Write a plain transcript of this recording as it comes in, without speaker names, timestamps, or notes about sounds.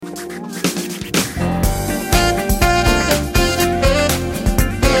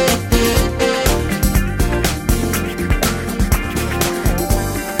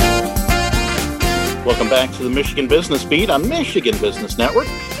back to the Michigan Business Beat on Michigan Business Network.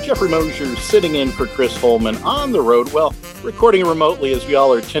 Jeffrey Mosier sitting in for Chris Holman on the road. Well, recording remotely as we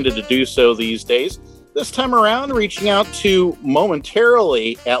all are tended to do so these days. This time around, reaching out to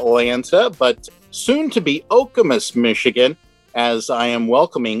momentarily Atlanta, but soon to be Okemos, Michigan, as I am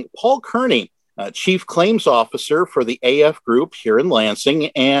welcoming Paul Kearney, Chief Claims Officer for the AF Group here in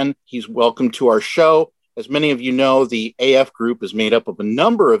Lansing, and he's welcome to our show. As many of you know, the AF Group is made up of a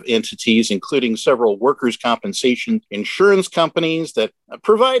number of entities, including several workers' compensation insurance companies that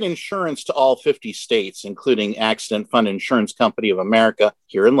provide insurance to all 50 states, including Accident Fund Insurance Company of America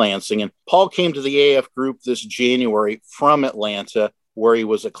here in Lansing. And Paul came to the AF Group this January from Atlanta, where he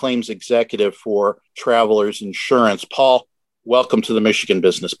was a claims executive for Travelers Insurance. Paul, welcome to the Michigan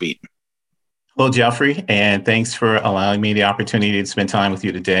Business Beat. Hello, Jeffrey, and thanks for allowing me the opportunity to spend time with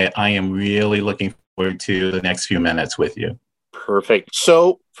you today. I am really looking forward to the next few minutes with you. Perfect.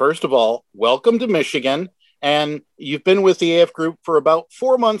 So, first of all, welcome to Michigan. And you've been with the AF Group for about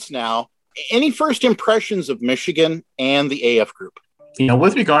 4 months now. Any first impressions of Michigan and the AF Group? You know,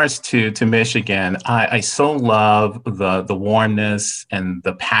 with regards to Michigan, I so love the warmness and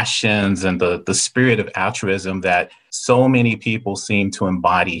the passions and the spirit of altruism that so many people seem to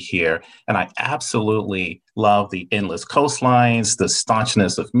embody here. And I absolutely love the endless coastlines, the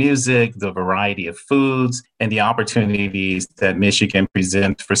staunchness of music, the variety of foods, and the opportunities that Michigan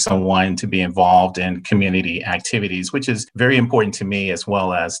presents for someone to be involved in community activities, which is very important to me as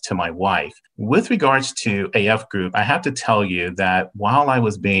well as to my wife. With regards to AF Group, I have to tell you that while I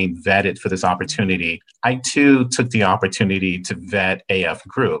was being vetted for this opportunity, I too took the opportunity to vet AF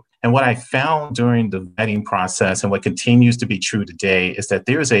Group. And what I found during the vetting process and what continues to be true today is that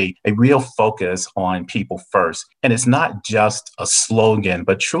there's a real focus on people first. And it's not just a slogan,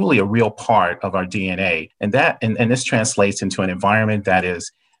 but truly a real part of our DNA. And this translates into an environment that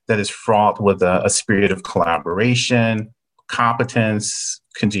is fraught with a spirit of collaboration, competence,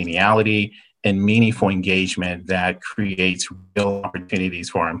 congeniality, and meaningful engagement that creates real opportunities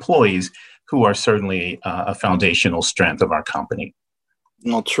for our employees who are certainly a foundational strength of our company.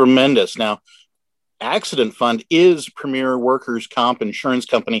 Well, tremendous. Now, Accident Fund is premier workers' comp insurance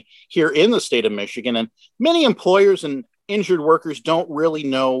company here in the state of Michigan, and many employers and injured workers don't really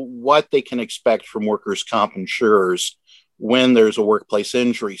know what they can expect from workers' comp insurers when there's a workplace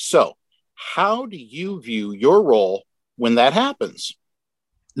injury. So, how do you view your role when that happens?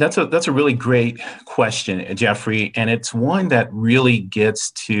 That's a really great question, Jeffrey, and it's one that really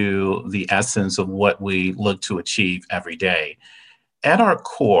gets to the essence of what we look to achieve every day. At our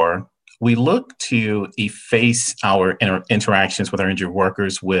core, we look to efface our interactions with our injured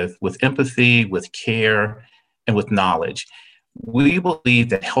workers with empathy, with care, and with knowledge. We believe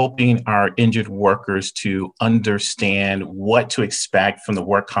that helping our injured workers to understand what to expect from the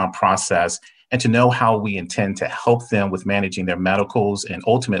work comp process and to know how we intend to help them with managing their medicals and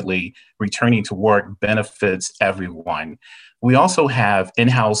ultimately returning to work benefits everyone. We also have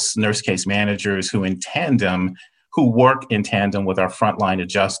in-house nurse case managers who work in tandem with our frontline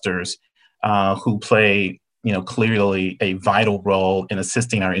adjusters who play, clearly a vital role in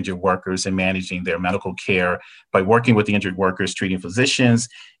assisting our injured workers in managing their medical care by working with the injured workers' treating physicians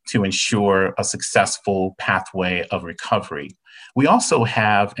to ensure a successful pathway of recovery. We also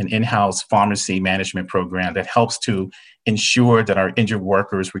have an in-house pharmacy management program that helps to ensure that our injured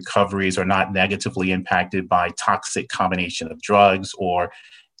workers' recoveries are not negatively impacted by toxic combination of drugs or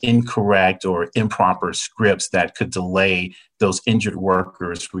incorrect or improper scripts that could delay those injured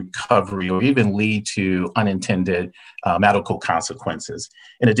workers' recovery or even lead to unintended medical consequences.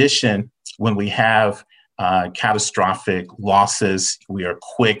 In addition, when we have catastrophic losses, we are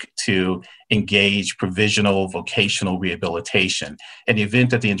quick to engage provisional vocational rehabilitation. In the event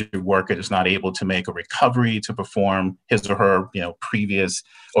that the injured worker is not able to make a recovery to perform his or her previous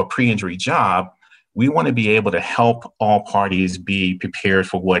or pre-injury job, we want to be able to help all parties be prepared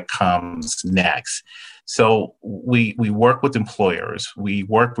for what comes next. So we work with employers, we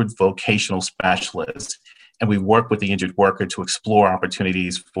work with vocational specialists, and we work with the injured worker to explore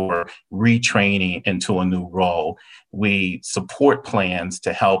opportunities for retraining into a new role. We support plans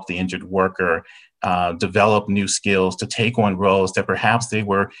to help the injured worker develop new skills to take on roles that perhaps they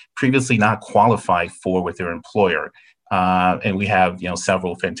were previously not qualified for with their employer. And we have,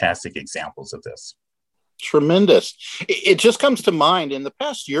 several fantastic examples of this. Tremendous. It just comes to mind in the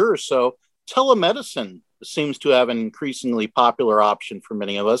past year or so, telemedicine seems to have an increasingly popular option for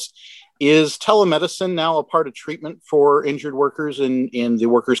many of us. Is telemedicine now a part of treatment for injured workers in the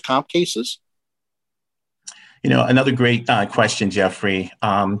workers' comp cases? Another great question, Jeffrey.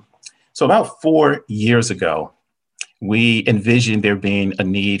 So about 4 years ago, we envisioned there being a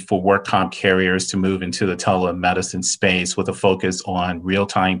need for work comp carriers to move into the telemedicine space with a focus on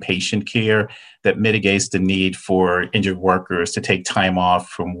real-time patient care that mitigates the need for injured workers to take time off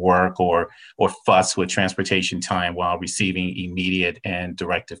from work or fuss with transportation time while receiving immediate and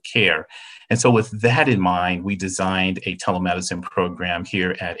directive care. And so with that in mind, we designed a telemedicine program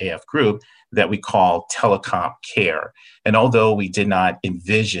here at AF Group that we call Telecomp Care. And although we did not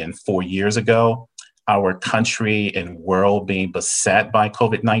envision 4 years ago our country and world being beset by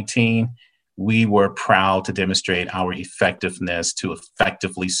COVID-19, we were proud to demonstrate our effectiveness to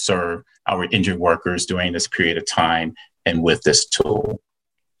effectively serve our injured workers during this period of time and with this tool.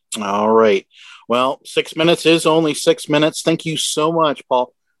 All right. Well, 6 minutes is only 6 minutes. Thank you so much,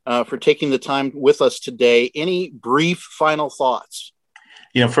 Paul, for taking the time with us today. Any brief final thoughts?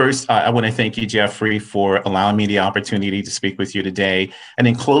 First, I want to thank you, Jeffrey, for allowing me the opportunity to speak with you today. And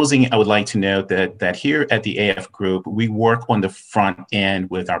in closing, I would like to note that here at the AF Group, we work on the front end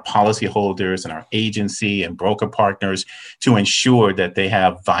with our policyholders and our agency and broker partners to ensure that they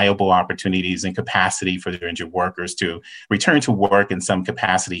have viable opportunities and capacity for their injured workers to return to work in some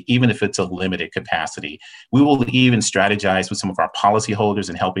capacity, even if it's a limited capacity. We will even strategize with some of our policyholders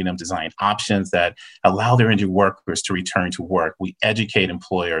in helping them design options that allow their injured workers to return to work. We educate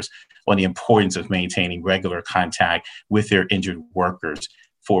employers on the importance of maintaining regular contact with their injured workers.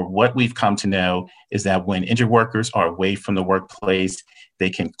 For what we've come to know is that when injured workers are away from the workplace, they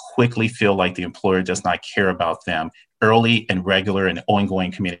can quickly feel like the employer does not care about them. Early and regular and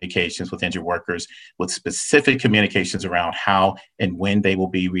ongoing communications with injured workers with specific communications around how and when they will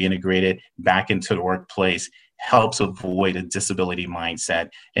be reintegrated back into the workplace helps avoid a disability mindset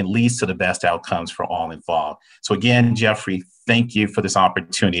and leads to the best outcomes for all involved. So again, Jeffrey, thank you for this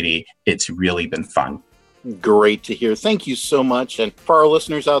opportunity. It's really been fun. Great to hear. Thank you so much. And for our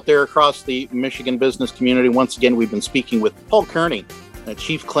listeners out there across the Michigan business community, once again, we've been speaking with Paul Kearney,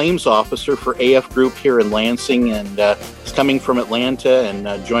 Chief Claims Officer for AF Group here in Lansing, and is coming from Atlanta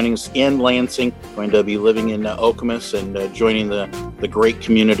and joining us in Lansing, going to be living in Okemos and joining the great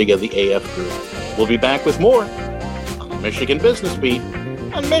community of the AF Group. We'll be back with more on the Michigan Business Beat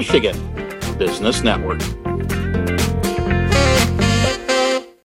on Michigan Business Network.